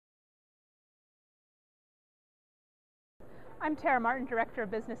I'm Tara Martin, Director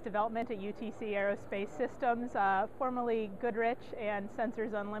of Business Development at UTC Aerospace Systems, formerly Goodrich and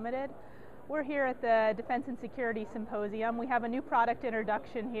Sensors Unlimited. We're here at the Defense and Security Symposium. We have a new product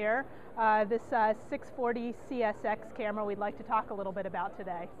introduction here, this SU640CSX camera we'd like to talk a little bit about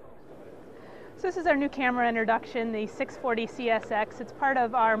today. So this is our new camera introduction, the 640CSX. It's part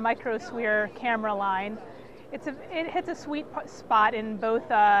of our micro SWIR camera line. It hits a sweet spot in both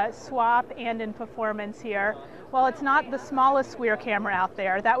SWaP and in performance here. While it's not the smallest SWIR camera out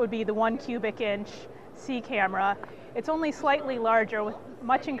there, that would be the 1 cubic inch C camera, it's only slightly larger with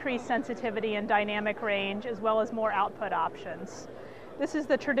much increased sensitivity and dynamic range, as well as more output options. This is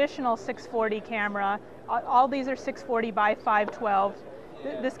the traditional 640 camera. All these are 640 by 512.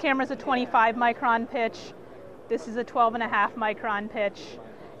 This camera is a 25 micron pitch. This is a 12.5 micron pitch,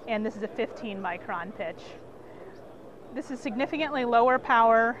 and this is a 15 micron pitch. This is significantly lower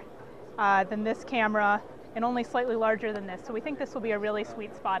power than this camera and only slightly larger than this. So we think this will be a really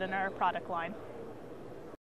sweet spot in our product line.